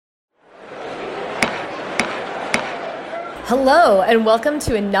Hello, and welcome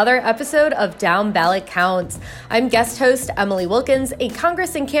to another episode of Down Ballot Counts. I'm guest host Emily Wilkins, a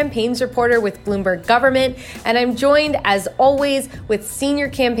Congress and campaigns reporter with Bloomberg Government, and I'm joined, as always, with senior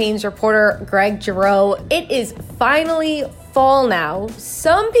campaigns reporter Greg Giroux. It is finally fall now.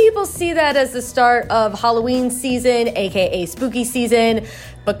 Some people see that as the start of Halloween season, aka spooky season,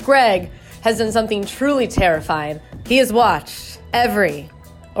 but Greg has done something truly terrifying. He has watched every,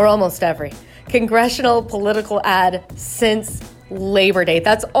 or almost every, congressional political ad since Labor Day.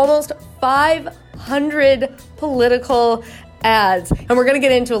 That's almost 500 political ads. And we're going to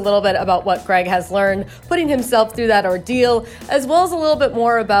get into a little bit about what Greg has learned, putting himself through that ordeal, as well as a little bit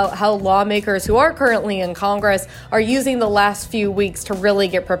more about how lawmakers who are currently in Congress are using the last few weeks to really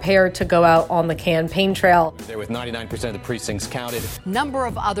get prepared to go out on the campaign trail. There with 99% of the precincts counted. Number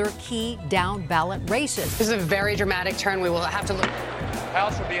of other key down ballot races. This is a very dramatic turn. We will have to look.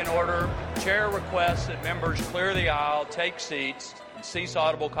 House will be in order. Chair requests that members clear the aisle, take seats, and cease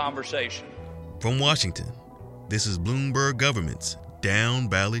audible conversation. From Washington, this is Bloomberg Government's Down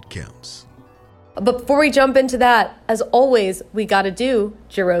Ballot Counts. But before we jump into that, as always, we got to do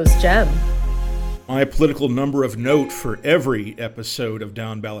Giroux's Gem. My political number of note for every episode of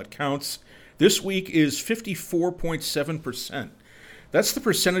Down Ballot Counts this week is 54.7%. That's the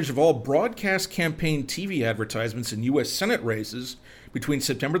percentage of all broadcast campaign TV advertisements in U.S. Senate races between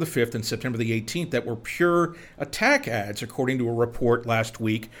September the 5th and September the 18th that were pure attack ads, according to a report last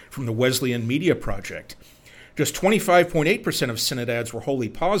week from the Wesleyan Media Project. Just 25.8% of Senate ads were wholly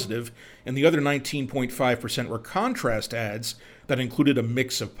positive, and the other 19.5% were contrast ads that included a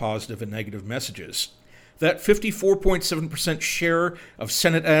mix of positive and negative messages. That 54.7% share of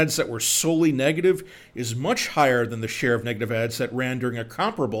Senate ads that were solely negative is much higher than the share of negative ads that ran during a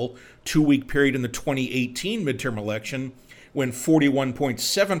comparable two-week period in the 2018 midterm election, when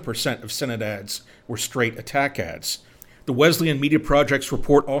 41.7% of Senate ads were straight attack ads. The Wesleyan Media Project's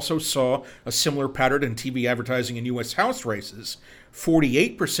report also saw a similar pattern in TV advertising in U.S. House races.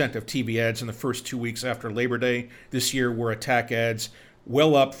 48% of TV ads in the first 2 weeks after Labor Day this year were attack ads,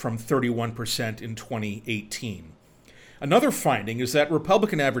 well up from 31% in 2018. Another finding is that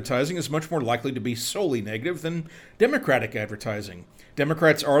Republican advertising is much more likely to be solely negative than Democratic advertising.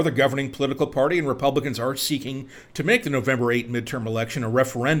 Democrats are the governing political party, and Republicans are seeking to make the November 8 midterm election a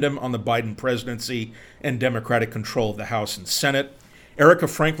referendum on the Biden presidency and Democratic control of the House and Senate. Erica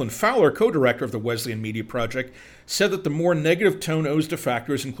Franklin Fowler, co-director of the Wesleyan Media Project, said that the more negative tone owes to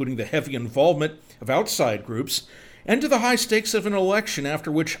factors including the heavy involvement of outside groups and to the high stakes of an election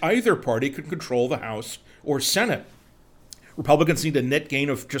after which either party could control the House or Senate. Republicans need a net gain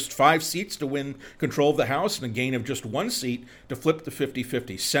of just 5 seats to win control of the House and a gain of just 1 seat to flip the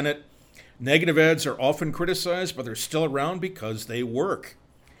 50-50 Senate. Negative ads are often criticized, but they're still around because they work.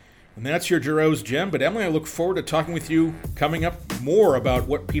 And that's your Giroux's Gem. But Emily, I look forward to talking with you coming up more about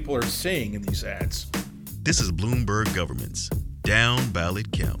what people are saying in these ads. This is Bloomberg Government's Down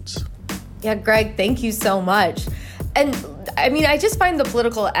Ballot Counts. Yeah, Greg, thank you so much. And I mean, I just find the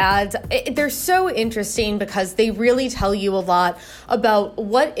political ads, they're so interesting because they really tell you a lot about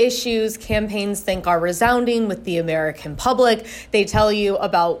what issues campaigns think are resounding with the American public. They tell you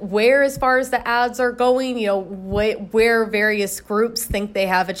about where, as far as the ads are going, you know, where various groups think they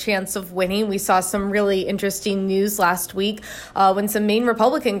have a chance of winning. We saw some really interesting news last week when some main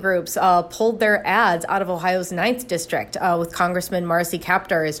Republican groups pulled their ads out of Ohio's 9th District with Congressman Marcy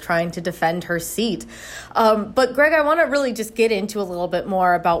Kaptur is trying to defend her seat. But Greg, I want to really just get into a little bit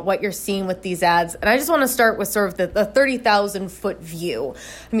more about what you're seeing with these ads. And I just want to start with sort of the 30,000-foot view.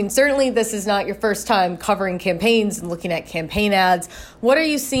 I mean, certainly this is not your first time covering campaigns and looking at campaign ads. What are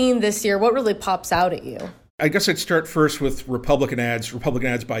you seeing this year? What really pops out at you? I guess I'd start first with Republican ads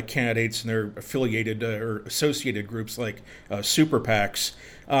by candidates and their affiliated or associated groups like super PACs.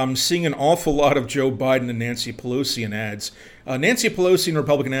 Seeing an awful lot of Joe Biden and Nancy Pelosi in ads. Nancy Pelosi in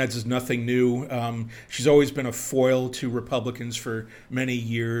Republican ads is nothing new. She's always been a foil to Republicans for many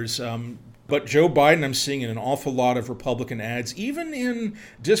years. But Joe Biden, I'm seeing in an awful lot of Republican ads, even in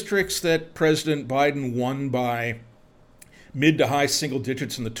districts that President Biden won by mid to high single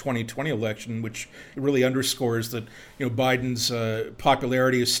digits in the 2020 election, which really underscores that, you know, Biden's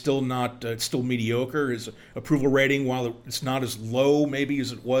popularity is still not, it's still mediocre. His approval rating, while it's not as low maybe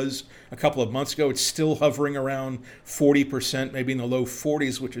as it was a couple of months ago, it's still hovering around 40%, maybe in the low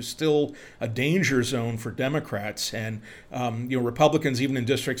 40s, which is still a danger zone for Democrats. And, you know, Republicans, even in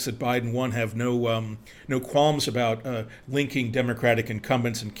districts that Biden won, have no qualms about linking Democratic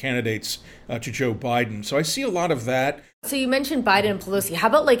incumbents and candidates to Joe Biden. So I see a lot of that. So you mentioned Biden and Pelosi. How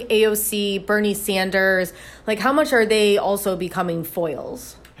about like AOC, Bernie Sanders? Like, how much are they also becoming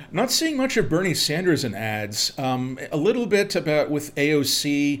foils? Not seeing much of Bernie Sanders in ads. A little bit about with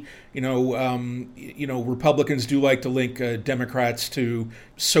AOC. Republicans do like to link Democrats to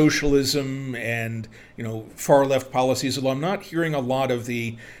socialism and far left policies. Although I'm not hearing a lot of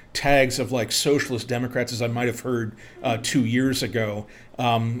the tags of like socialist Democrats as I might have heard 2 years ago.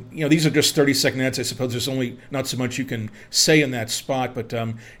 These are just 30-second ads. I suppose there's only not so much you can say in that spot, but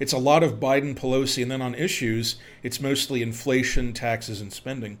it's a lot of Biden, Pelosi, and then on issues, it's mostly inflation, taxes, and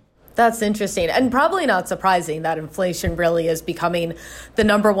spending. That's interesting, and probably not surprising that inflation really is becoming the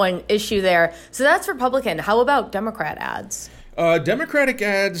number one issue there. So that's Republican. How about Democrat ads? Democratic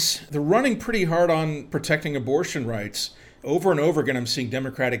ads, they're running pretty hard on protecting abortion rights. Over and over again, I'm seeing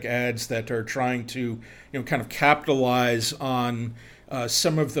Democratic ads that are trying to, kind of capitalize on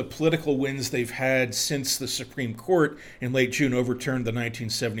some of the political wins they've had since the Supreme Court in late June overturned the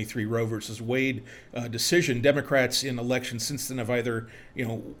 1973 Roe versus Wade decision. Democrats in elections since then have either,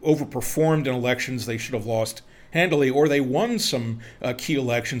 overperformed in elections they should have lost handily, or they won some key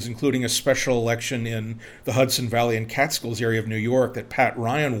elections, including a special election in the Hudson Valley and Catskills area of New York that Pat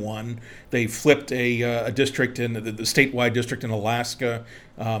Ryan won. They flipped a district in the statewide district in Alaska.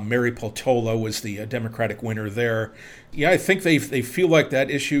 Mary Peltola was the Democratic winner there. Yeah, I think they feel like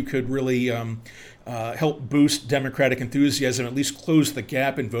that issue could really help boost Democratic enthusiasm, at least close the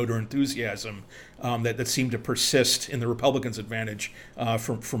gap in voter enthusiasm that seemed to persist in the Republicans' advantage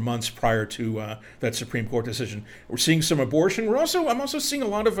for months prior to that Supreme Court decision. We're seeing some abortion. I'm also seeing a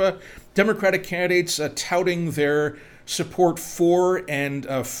lot of Democratic candidates touting their support for and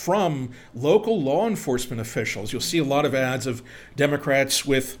from local law enforcement officials. You'll see a lot of ads of Democrats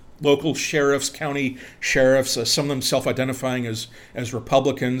with local sheriffs, county sheriffs, some of them self-identifying as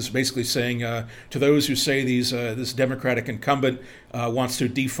Republicans, basically saying to those who say this Democratic incumbent wants to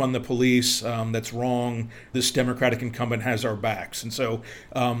defund the police, that's wrong. This Democratic incumbent has our backs. And so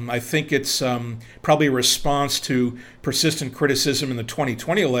I think it's probably a response to persistent criticism in the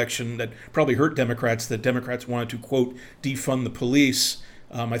 2020 election that probably hurt Democrats, that Democrats wanted to, quote, defund the police.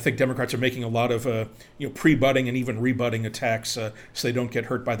 I think Democrats are making a lot of pre-butting and even rebutting attacks so they don't get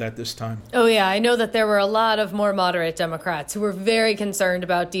hurt by that this time. Oh, yeah. I know that there were a lot of more moderate Democrats who were very concerned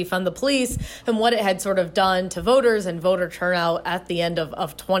about defund the police and what it had sort of done to voters and voter turnout at the end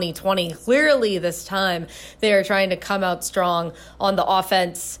of 2020. Clearly, this time, they are trying to come out strong on the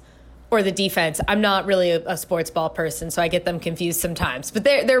offense or the defense. I'm not really a sports ball person, so I get them confused sometimes. But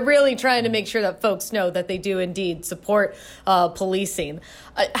they're really trying to make sure that folks know that they do indeed support policing.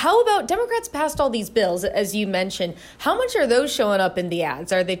 How about Democrats passed all these bills, as you mentioned. How much are those showing up in the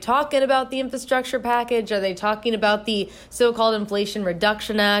ads? Are they talking about the infrastructure package? Are they talking about the so-called Inflation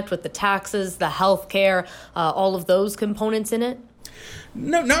Reduction Act with the taxes, the health care, all of those components in it?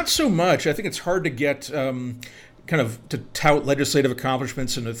 No, not so much. I think it's hard to get kind of to tout legislative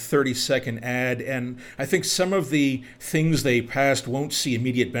accomplishments in a 30-second ad. And I think some of the things they passed won't see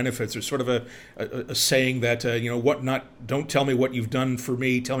immediate benefits. There's sort of a saying that, don't tell me what you've done for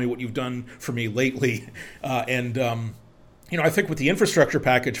me, tell me what you've done for me lately. I think with the infrastructure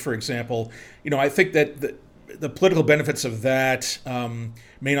package, for example, I think that the political benefits of that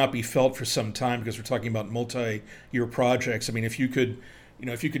may not be felt for some time because we're talking about multi-year projects. I mean, if you could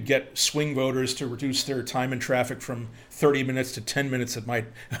get swing voters to reduce their time in traffic from 30 minutes to 10 minutes, it might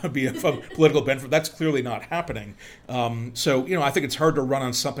be a political benefit. That's clearly not happening. I think it's hard to run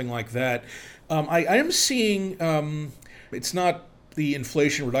on something like that. I am seeing, it's not the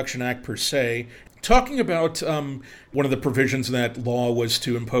Inflation Reduction Act per se. Talking about one of the provisions in that law was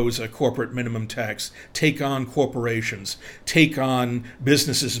to impose a corporate minimum tax, take on corporations, take on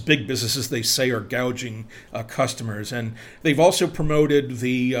businesses, big businesses they say are gouging customers. And they've also promoted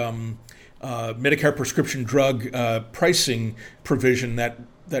the Medicare prescription drug pricing provision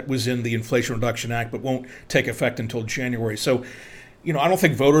that was in the Inflation Reduction Act but won't take effect until January. So, I don't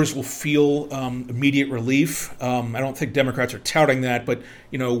think voters will feel immediate relief. I don't think Democrats are touting that, but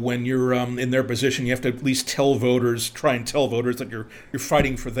when you're in their position, you have to at least try and tell voters that you're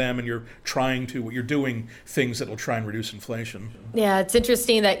fighting for them and you're doing things that will try and reduce inflation. Yeah, it's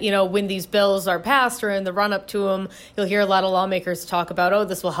interesting that when these bills are passed or in the run up to them, you'll hear a lot of lawmakers talk about,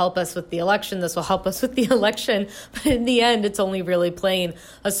 this will help us with the election, this will help us with the election, but in the end, it's only really playing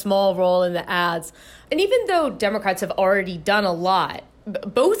a small role in the ads. And even though Democrats have already done a lot,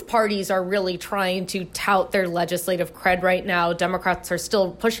 both parties are really trying to tout their legislative cred right now. Democrats are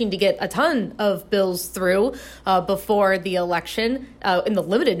still pushing to get a ton of bills through before the election in the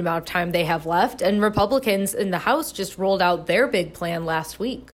limited amount of time they have left. And Republicans in the House just rolled out their big plan last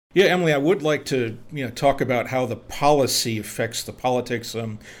week. Yeah, Emily, I would like to talk about how the policy affects the politics.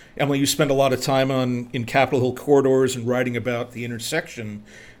 Emily, you spend a lot of time in Capitol Hill corridors and writing about the intersection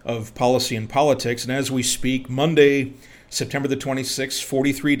of policy and politics. And as we speak, Monday, September the 26th,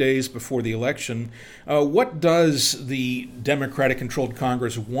 43 days before the election, what does the Democratic-controlled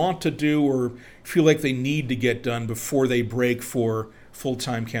Congress want to do or feel like they need to get done before they break for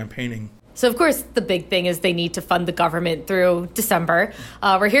full-time campaigning? So, of course, the big thing is they need to fund the government through December.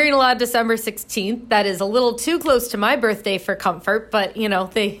 We're hearing a lot of December 16th. That is a little too close to my birthday for comfort, but,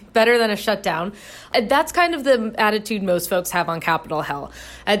 they better than a shutdown. And that's kind of the attitude most folks have on Capitol Hill.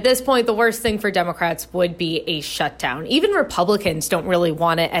 At this point, the worst thing for Democrats would be a shutdown. Even Republicans don't really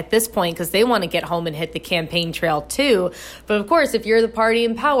want it at this point because they want to get home and hit the campaign trail too. But of course, if you're the party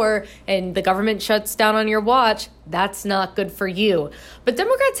in power and the government shuts down on your watch, that's not good for you. But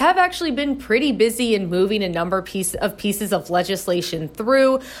Democrats have actually been pretty busy in moving a number of pieces of legislation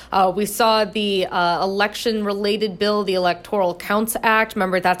through. We saw the election-related bill, the Electoral Counts Act.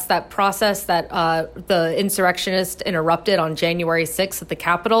 Remember, that's that process that the insurrectionists interrupted on January 6th at the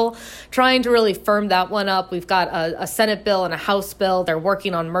Capitol, trying to really firm that one up. We've got a Senate bill and a House bill. They're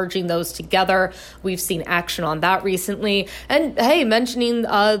working on merging those together. We've seen action on that recently. And hey, mentioning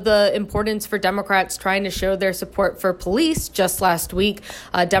the importance for Democrats trying to show their support for police. Just last week,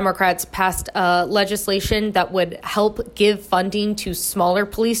 Democrats passed legislation that would help give funding to smaller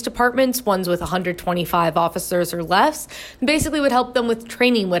police departments, ones with 125 officers or less, and basically would help them with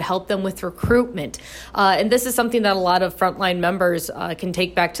training, would help them with recruitment. And this is something that a lot of frontline members can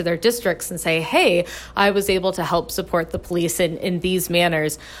take back to their districts and say, hey, I was able to help support the police in these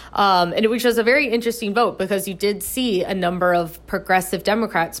manners. And which was a very interesting vote because you did see a number of progressive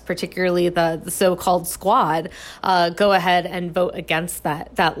Democrats, particularly the so-called squad, go ahead and vote against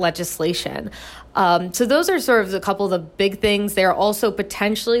that legislation. So those are sort of a couple of the big things. They're also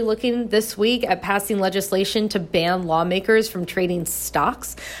potentially looking this week at passing legislation to ban lawmakers from trading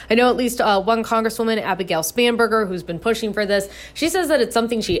stocks. I know at least one Congresswoman, Abigail Spanberger, who's been pushing for this. She says that it's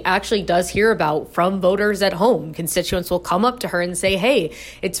something she actually does hear about from voters at home. Constituents will come up to her and say, hey,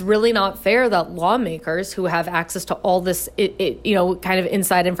 it's really not fair that lawmakers who have access to all this, kind of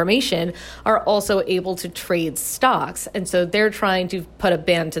inside information are also able to trade stocks. And so they're trying to put a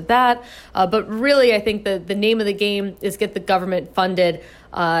ban to that. But really, I think the name of the game is get the government funded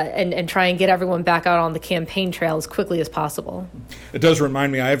and try and get everyone back out on the campaign trail as quickly as possible. It does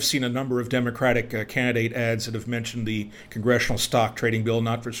remind me, I've seen a number of Democratic candidate ads that have mentioned the congressional stock trading bill,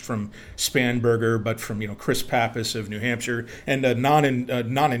 not just from Spanberger, but from Chris Pappas of New Hampshire and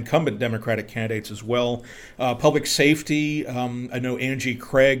non-incumbent Democratic candidates as well. Public safety, I know Angie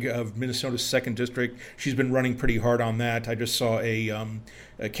Craig of Minnesota's 2nd District, she's been running pretty hard on that. I just saw a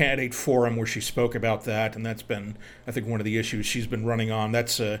candidate forum where she spoke about that, and that's been, I think, one of the issues she's been running on.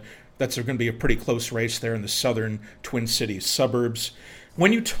 That's going to be a pretty close race there in the southern Twin Cities suburbs.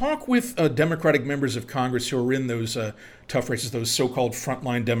 When you talk with Democratic members of Congress who are in those tough races, those so-called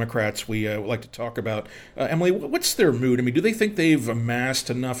frontline Democrats we like to talk about, Emily, what's their mood? I mean, do they think they've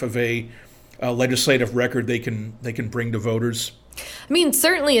amassed enough of a legislative record they can bring to voters? I mean,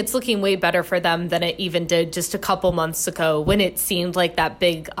 certainly it's looking way better for them than it even did just a couple months ago when it seemed like that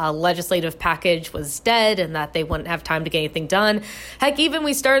big legislative package was dead and that they wouldn't have time to get anything done. Heck, even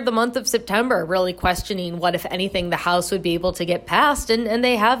we started the month of September really questioning what, if anything, the House would be able to get passed, and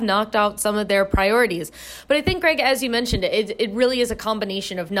they have knocked out some of their priorities. But I think, Greg, as you mentioned, it really is a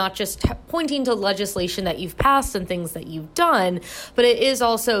combination of not just pointing to legislation that you've passed and things that you've done, but it is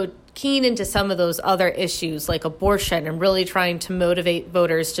also keen into some of those other issues like abortion and really trying to motivate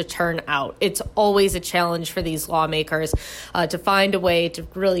voters to turn out. It's always a challenge for these lawmakers to find a way to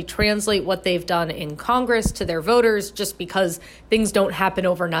really translate what they've done in Congress to their voters, just because things don't happen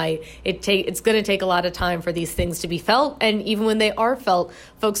overnight. It's going to take a lot of time for these things to be felt. And even when they are felt,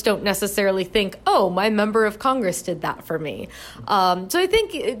 folks don't necessarily think, oh, my member of Congress did that for me. So I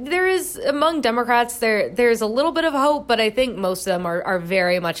think there is, among Democrats, there's a little bit of hope, but I think most of them are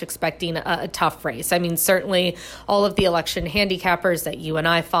very much expecting a tough race. I mean, certainly all of the election handicappers that you and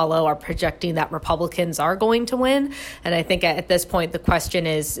I follow are projecting that Republicans are going to win. And I think at this point, the question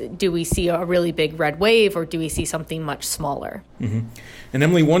is, do we see a really big red wave or do we see something much smaller? Mm-hmm. And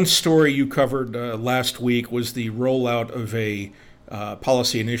Emily, one story you covered last week was the rollout of a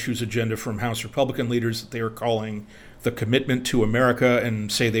policy and issues agenda from House Republican leaders that they are calling the Commitment to America,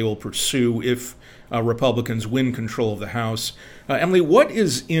 and say they will pursue if Republicans win control of the House. Emily, what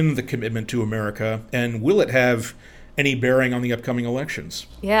is in the Commitment to America, and will it have any bearing on the upcoming elections.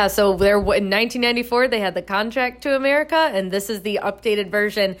 Yeah, so in 1994, they had the Contract to America, and this is the updated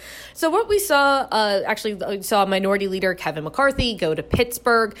version. So what we saw, we saw Minority Leader Kevin McCarthy go to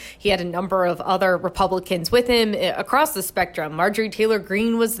Pittsburgh. He had a number of other Republicans with him across the spectrum. Marjorie Taylor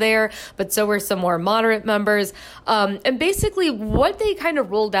Greene was there, but so were some more moderate members. And basically what they kind of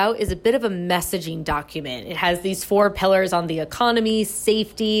rolled out is a bit of a messaging document. It has these 4 pillars on the economy,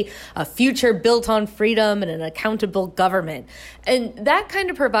 safety, a future built on freedom, and an accountable government. And that kind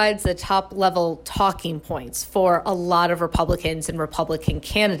of provides the top level talking points for a lot of Republicans and Republican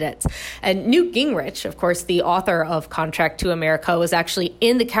candidates. And Newt Gingrich, of course, the author of Contract to America, was actually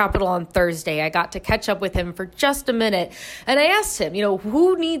in the Capitol on Thursday. I got to catch up with him for just a minute. And I asked him,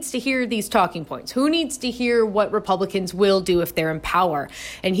 who needs to hear these talking points? Who needs to hear what Republicans will do if they're in power?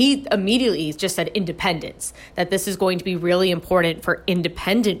 And he immediately just said independents, that this is going to be really important for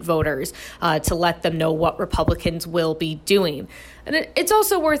independent voters to let them know what Republicans will be doing. And it's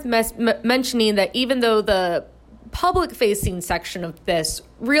also worth mentioning that even though the public-facing section of this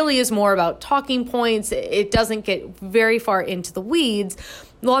really is more about talking points, it doesn't get very far into the weeds,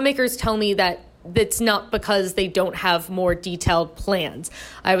 lawmakers tell me that it's not because they don't have more detailed plans.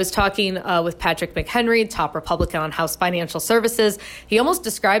 I was talking with Patrick McHenry, top Republican on House Financial Services. He almost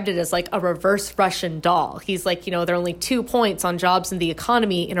described it as like a reverse Russian doll. He's like, there are only 2 points on jobs and the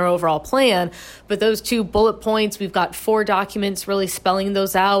economy in our overall plan, but those 2 bullet points, we've got 4 documents really spelling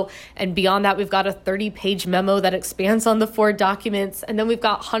those out. And beyond that, we've got a 30-page memo that expands on the 4 documents. And then we've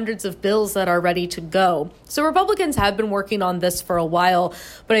got hundreds of bills that are ready to go. So Republicans have been working on this for a while,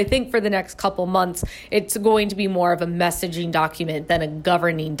 but I think for the next couple months, it's going to be more of a messaging document than a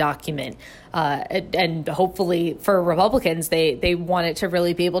governing document. And hopefully for Republicans, they want it to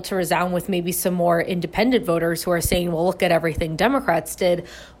really be able to resound with maybe some more independent voters who are saying, well, look at everything Democrats did.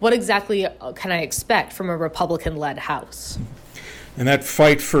 What exactly can I expect from a Republican-led House? And that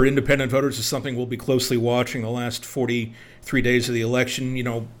fight for independent voters is something we'll be closely watching the last 43 days of the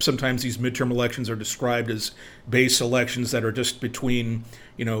election. Sometimes these midterm elections are described as base elections that are just between,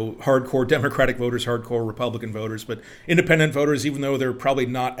 hardcore Democratic voters, hardcore Republican voters. But independent voters, even though they're probably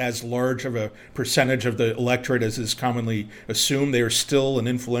not as large of a percentage of the electorate as is commonly assumed, they are still an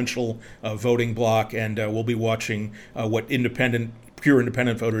influential voting bloc. And we'll be watching what pure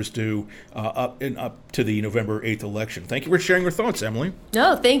independent voters do up to the November 8th election. Thank you for sharing your thoughts, Emily.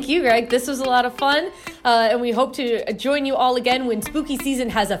 No, thank you, Greg. This was a lot of fun. And we hope to join you all again when spooky season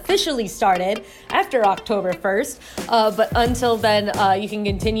has officially started after October 1st. But until then, you can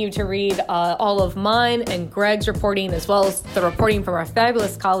continue to read all of mine and Greg's reporting, as well as the reporting from our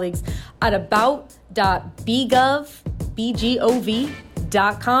fabulous colleagues at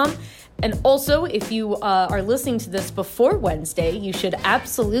about.begov.com. And also, if you are listening to this before Wednesday, you should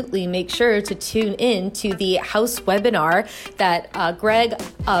absolutely make sure to tune in to the House webinar that Greg,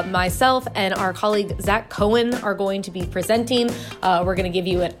 myself, and our colleague Zach Cohen are going to be presenting. We're going to give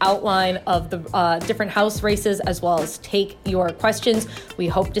you an outline of the different House races as well as take your questions. We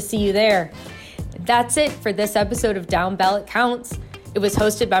hope to see you there. That's it for this episode of Down Ballot Counts. It was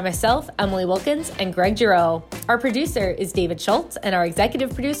hosted by myself, Emily Wilkins, and Greg Giroux. Our producer is David Schultz, and our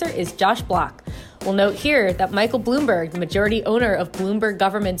executive producer is Josh Block. We'll note here that Michael Bloomberg, the majority owner of Bloomberg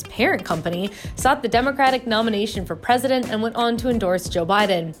Government's parent company, sought the Democratic nomination for president and went on to endorse Joe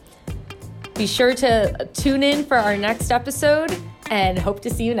Biden. Be sure to tune in for our next episode, and hope to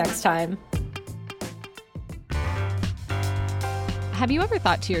see you next time. Have you ever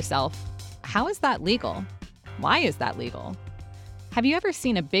thought to yourself, how is that legal? Why is that legal? Have you ever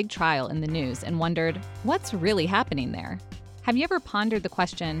seen a big trial in the news and wondered, what's really happening there? Have you ever pondered the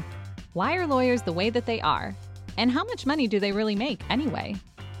question, why are lawyers the way that they are? And how much money do they really make anyway?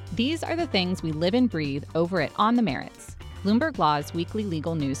 These are the things we live and breathe over at On the Merits, Bloomberg Law's weekly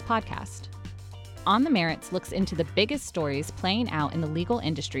legal news podcast. On the Merits looks into the biggest stories playing out in the legal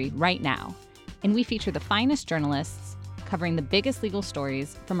industry right now, and we feature the finest journalists covering the biggest legal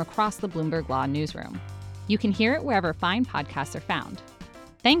stories from across the Bloomberg Law newsroom. You can hear it wherever fine podcasts are found.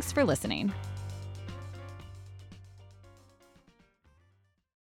 Thanks for listening.